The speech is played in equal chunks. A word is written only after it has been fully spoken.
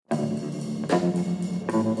Hey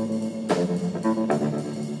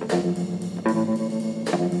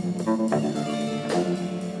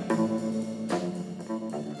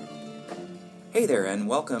there, and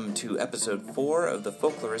welcome to episode 4 of the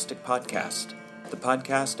Folkloristic Podcast, the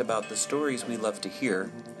podcast about the stories we love to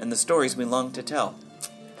hear and the stories we long to tell.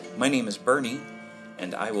 My name is Bernie,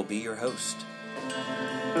 and I will be your host.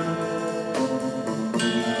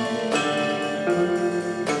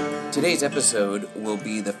 Today's episode will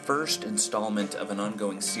be the first installment of an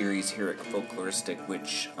ongoing series here at Folkloristic,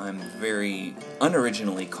 which I'm very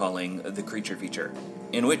unoriginally calling the Creature Feature,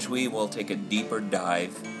 in which we will take a deeper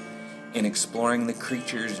dive in exploring the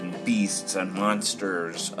creatures and beasts and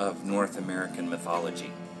monsters of North American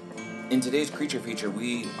mythology. In today's Creature Feature,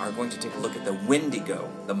 we are going to take a look at the Wendigo,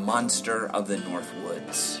 the monster of the North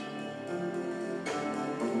Woods.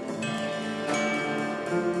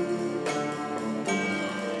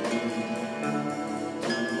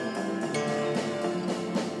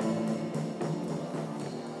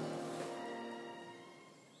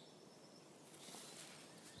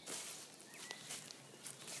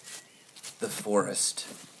 The forest.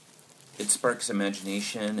 It sparks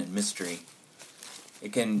imagination and mystery.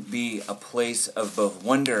 It can be a place of both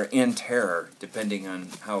wonder and terror, depending on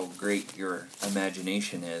how great your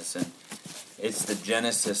imagination is, and it's the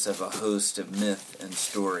genesis of a host of myth and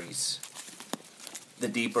stories. The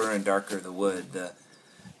deeper and darker the wood,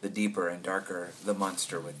 the deeper and darker the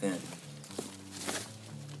monster within.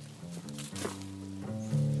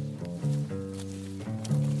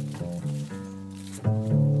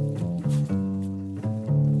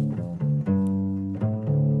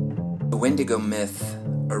 The Wendigo myth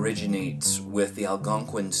originates with the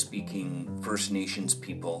Algonquin-speaking First Nations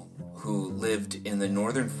people who lived in the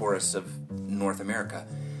northern forests of North America.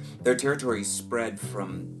 Their territory spread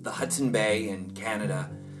from the Hudson Bay in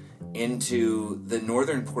Canada into the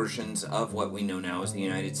northern portions of what we know now as the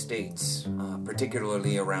United States,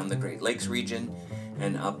 particularly around the Great Lakes region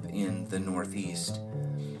and up in the Northeast.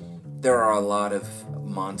 There are a lot of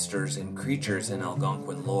monsters and creatures in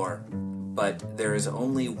Algonquin lore, but there is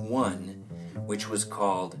only one which was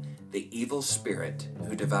called the evil spirit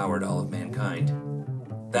who devoured all of mankind.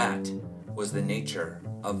 That was the nature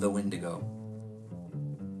of the Wendigo.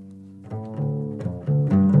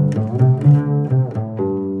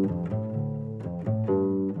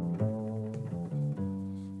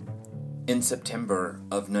 In September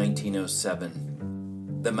of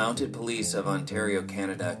 1907, the Mounted Police of Ontario,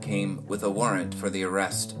 Canada came with a warrant for the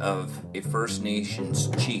arrest of a First Nations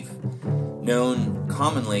chief known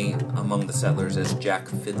commonly among the settlers as Jack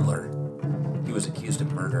Fiddler. He was accused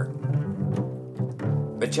of murder.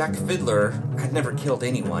 But Jack Fiddler had never killed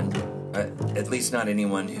anyone, at least not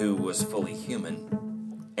anyone who was fully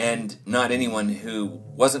human, and not anyone who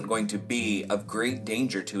wasn't going to be of great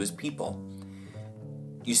danger to his people.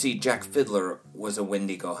 You see, Jack Fiddler was a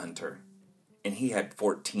Wendigo hunter, and he had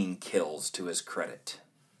 14 kills to his credit.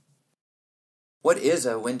 What is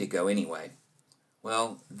a Wendigo anyway?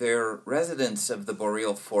 Well, they're residents of the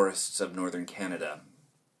boreal forests of northern Canada.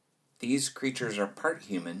 These creatures are part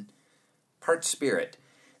human, part spirit.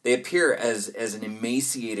 They appear as an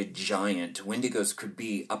emaciated giant. Wendigos could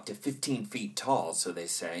be up to 15 feet tall, so they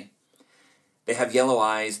say. They have yellow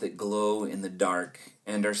eyes that glow in the dark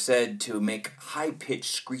and are said to make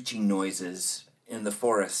high-pitched screeching noises in the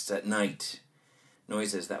forests at night,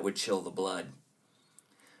 noises that would chill the blood.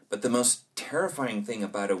 But the most terrifying thing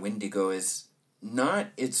about a Wendigo is not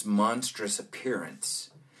its monstrous appearance.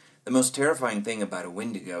 The most terrifying thing about a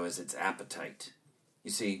Wendigo is its appetite. You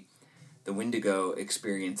see, the Wendigo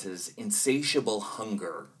experiences insatiable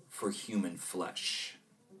hunger for human flesh.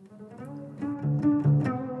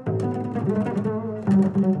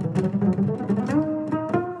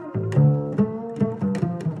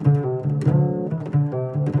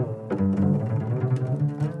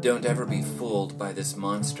 Don't ever be fooled by this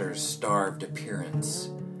monster's starved appearance.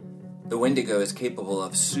 The Wendigo is capable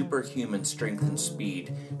of superhuman strength and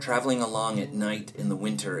speed. Traveling along at night in the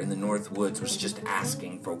winter in the North Woods was just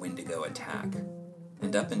asking for Wendigo attack.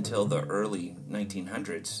 And up until the early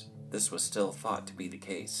 1900s, this was still thought to be the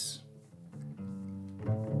case.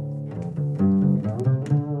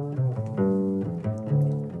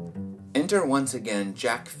 Enter once again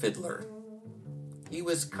Jack Fiddler. He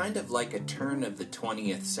was kind of like a turn of the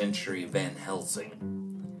 20th century Van Helsing.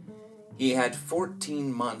 He had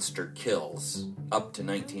 14 monster kills up to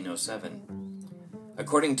 1907.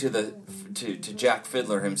 According to Jack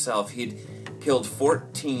Fiddler himself, he'd killed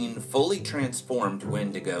 14 fully transformed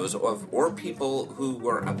Wendigos or people who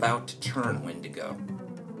were about to turn Wendigo.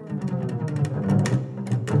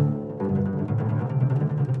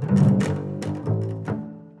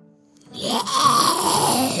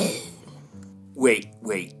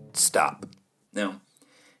 Wait, stop. Now,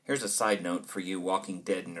 here's a side note for you Walking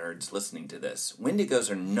Dead nerds listening to this. Wendigos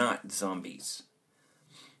are not zombies.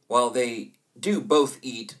 While they do both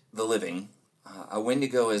eat the living, a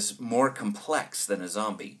Wendigo is more complex than a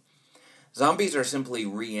zombie. Zombies are simply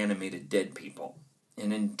reanimated dead people.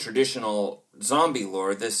 And in traditional zombie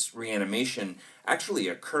lore, this reanimation actually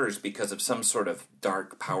occurs because of some sort of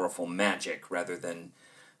dark, powerful magic rather than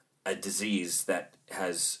a disease that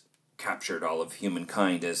has captured all of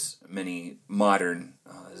humankind, as many modern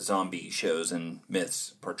zombie shows and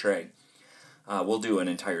myths portray. We'll do an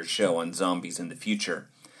entire show on zombies in the future.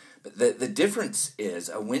 But the difference is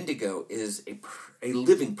a Wendigo is a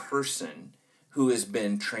living person who has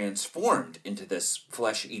been transformed into this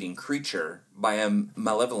flesh-eating creature by a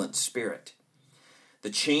malevolent spirit. The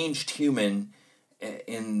changed human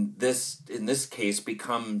in this case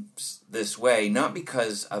becomes this way not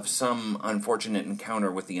because of some unfortunate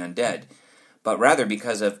encounter with the undead, but rather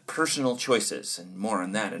because of personal choices, and more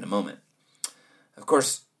on that in a moment. Of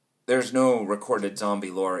course, there's no recorded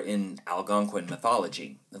zombie lore in Algonquin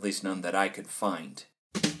mythology, at least none that I could find.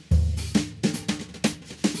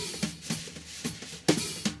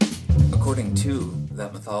 According to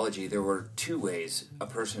that mythology, there were two ways a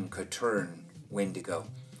person could turn Wendigo.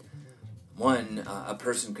 One, a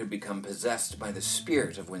person could become possessed by the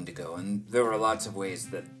spirit of Wendigo, and there were lots of ways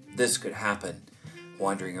that this could happen,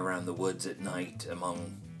 wandering around the woods at night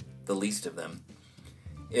among the least of them.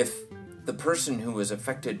 If the person who was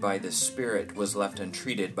affected by this spirit was left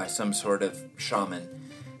untreated by some sort of shaman,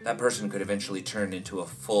 that person could eventually turn into a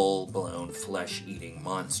full-blown flesh-eating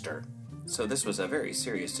monster. So this was a very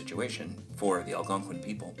serious situation for the Algonquin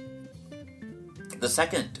people. The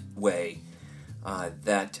second way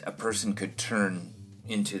that a person could turn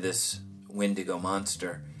into this Wendigo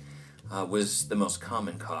monster was the most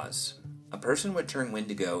common cause. A person would turn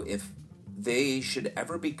Wendigo if they should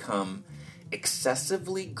ever become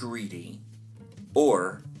excessively greedy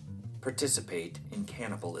or participate in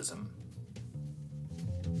cannibalism.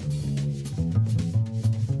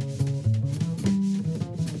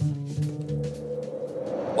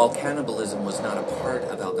 While cannibalism was not a part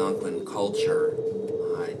of Algonquin culture,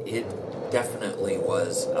 it definitely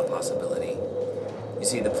was a possibility. You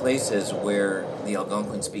see, the places where the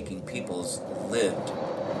Algonquin-speaking peoples lived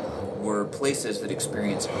were places that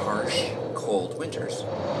experienced harsh, cold winters.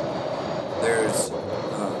 There's,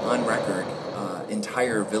 on record,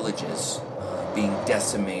 entire villages being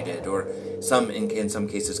decimated, or in some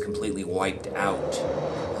cases completely wiped out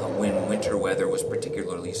when winter weather was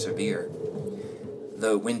particularly severe.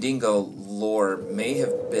 The Wendigo lore may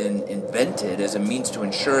have been invented as a means to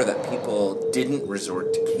ensure that people didn't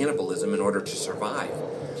resort to cannibalism in order to survive.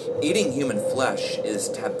 Eating human flesh is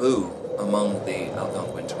taboo among the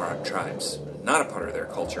Algonquin tribes, not a part of their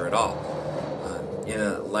culture at all. In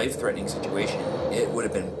a life-threatening situation, it would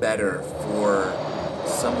have been better for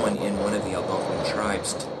someone in one of the Algonquin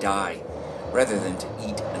tribes to die rather than to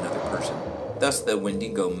eat another person. Thus, the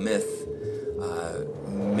Wendigo myth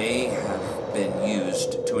may have been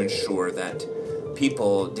used to ensure that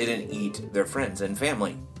people didn't eat their friends and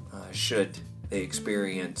family should they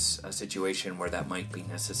experience a situation where that might be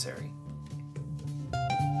necessary.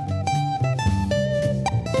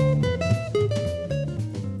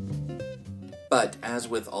 But as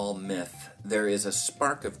with all myth, there is a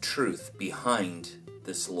spark of truth behind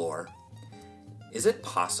this lore. Is it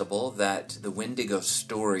possible that the Wendigo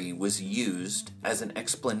story was used as an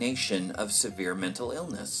explanation of severe mental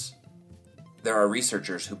illness? There are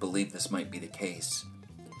researchers who believe this might be the case.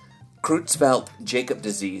 Creutzfeldt-Jakob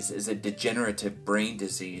disease is a degenerative brain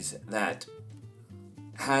disease that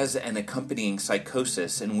has an accompanying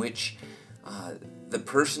psychosis in which the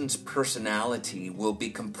person's personality will be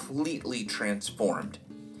completely transformed.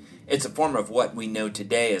 It's a form of what we know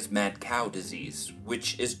today as mad cow disease,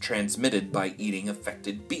 which is transmitted by eating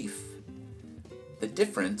affected beef. The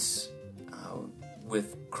difference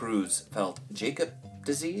with Creutzfeldt-Jakob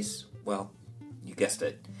disease, well, you guessed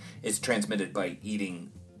it, is transmitted by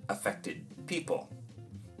eating affected people.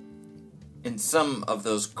 In some of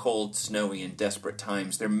those cold, snowy, and desperate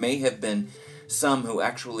times, there may have been some who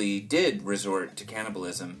actually did resort to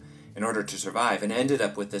cannibalism in order to survive and ended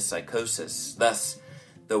up with this psychosis. Thus,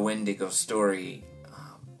 the Wendigo story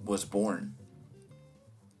was born.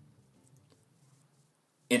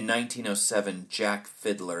 In 1907, Jack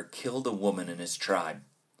Fiddler killed a woman in his tribe.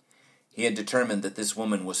 He had determined that this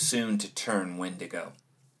woman was soon to turn Wendigo.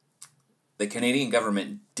 The Canadian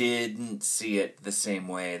government didn't see it the same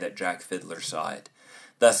way that Jack Fiddler saw it,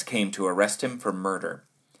 thus came to arrest him for murder.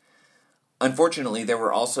 Unfortunately, there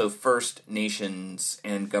were also First Nations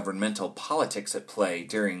and governmental politics at play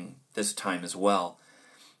during this time as well.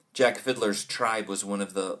 Jack Fiddler's tribe was one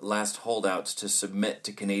of the last holdouts to submit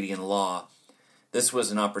to Canadian law. This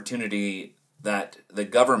was an opportunity that the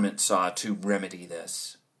government saw to remedy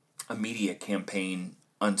this. A media campaign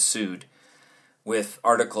ensued, with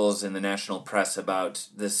articles in the national press about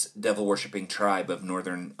this devil-worshipping tribe of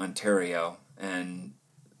Northern Ontario and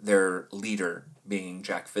their leader being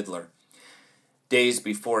Jack Fiddler. Days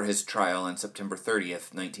before his trial on September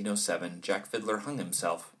 30th, 1907, Jack Fiddler hung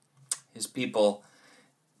himself. His people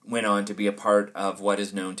went on to be a part of what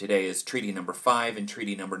is known today as Treaty Number 5 and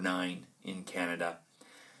Treaty Number 9 in Canada.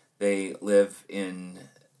 His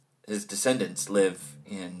descendants live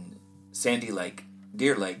in Sandy Lake,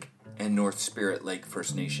 Deer Lake, and North Spirit Lake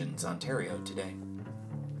First Nations, Ontario today.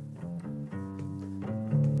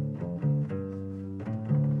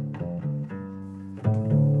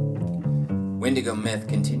 Wendigo myth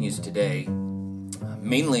continues today,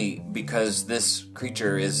 mainly because this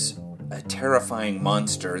creature is a terrifying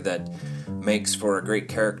monster that makes for a great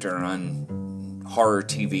character on horror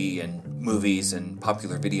TV and movies and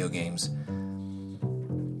popular video games.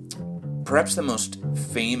 Perhaps the most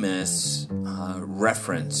famous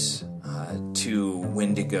reference to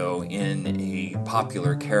Wendigo in a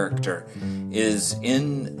popular character is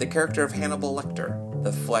in the character of Hannibal Lecter,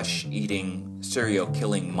 the flesh-eating,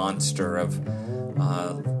 serial-killing monster of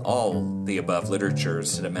all the above literature,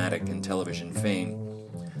 cinematic, and television fame.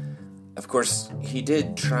 Of course, he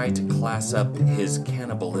did try to class up his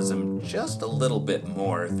cannibalism just a little bit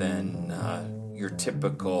more than your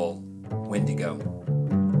typical Wendigo.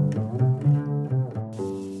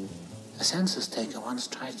 A census taker once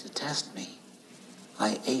tried to test me.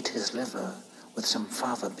 I ate his liver with some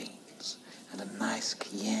fava beans and a nice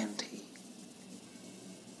Chianti.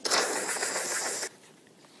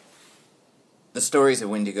 The stories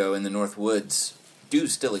of Wendigo in the North Woods do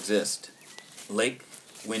still exist. Lake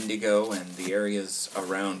Wendigo and the areas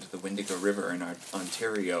around the Wendigo River in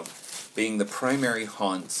Ontario being the primary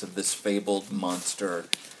haunts of this fabled monster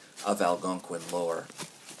of Algonquin lore.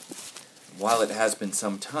 While it has been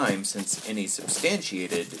some time since any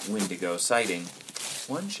substantiated Wendigo sighting,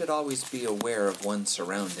 one should always be aware of one's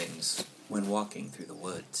surroundings when walking through the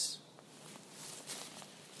woods.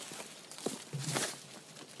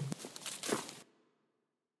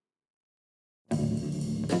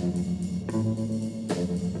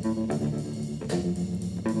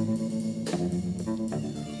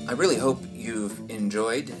 I really hope you've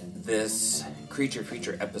enjoyed this Creature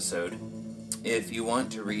Feature episode. If you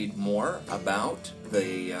want to read more about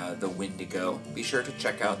the Wendigo, be sure to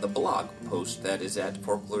check out the blog post that is at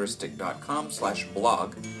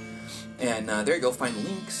folkloristic.com/blog. And there you'll find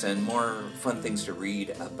links and more fun things to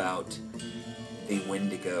read about the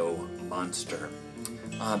Wendigo monster.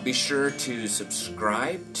 Be sure to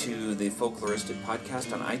subscribe to the Folkloristic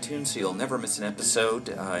podcast on iTunes so you'll never miss an episode,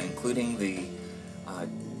 including the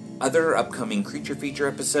other upcoming Creature Feature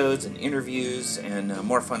episodes and interviews and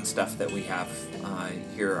more fun stuff that we have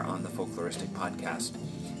here on the Folkloristic podcast.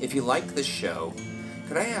 If you like the show,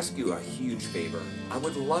 could I ask you a huge favor? I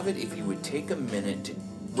would love it if you would take a minute to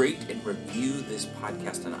rate and review this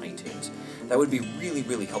podcast on iTunes. That would be really,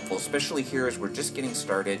 really helpful, especially here as we're just getting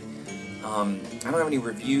started. I don't have any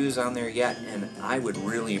reviews on there yet, and I would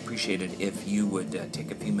really appreciate it if you would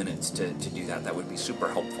take a few minutes to do that. That would be super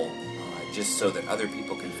helpful, just so that other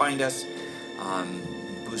people can find us,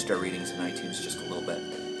 boost our ratings in iTunes just a little bit.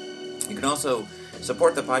 You can also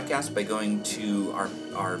support the podcast by going to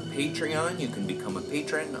our Patreon. You can become a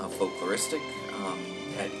patron of Folkloristic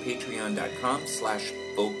at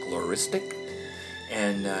patreon.com/folkloristic.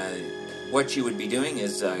 And what you would be doing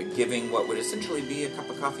is giving what would essentially be a cup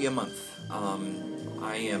of coffee a month.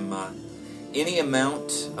 I am any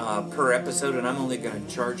amount per episode, and I'm only going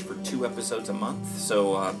to charge for 2 episodes a month.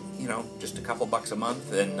 So, just a couple bucks a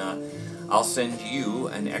month, and I'll send you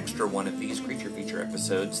an extra one of these Creature Feature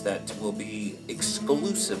episodes that will be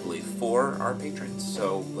exclusively for our patrons.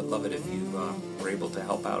 So, would love it if you were able to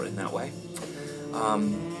help out in that way.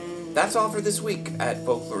 That's all for this week at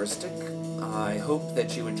Folkloristic. I hope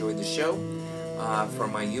that you enjoyed the show. For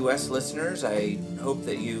my U.S. listeners, I hope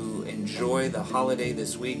that you enjoy the holiday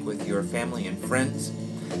this week with your family and friends.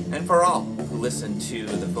 And for all who listen to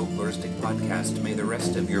the Folkloristic podcast, may the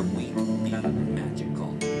rest of your week be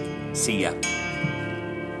magical. See ya.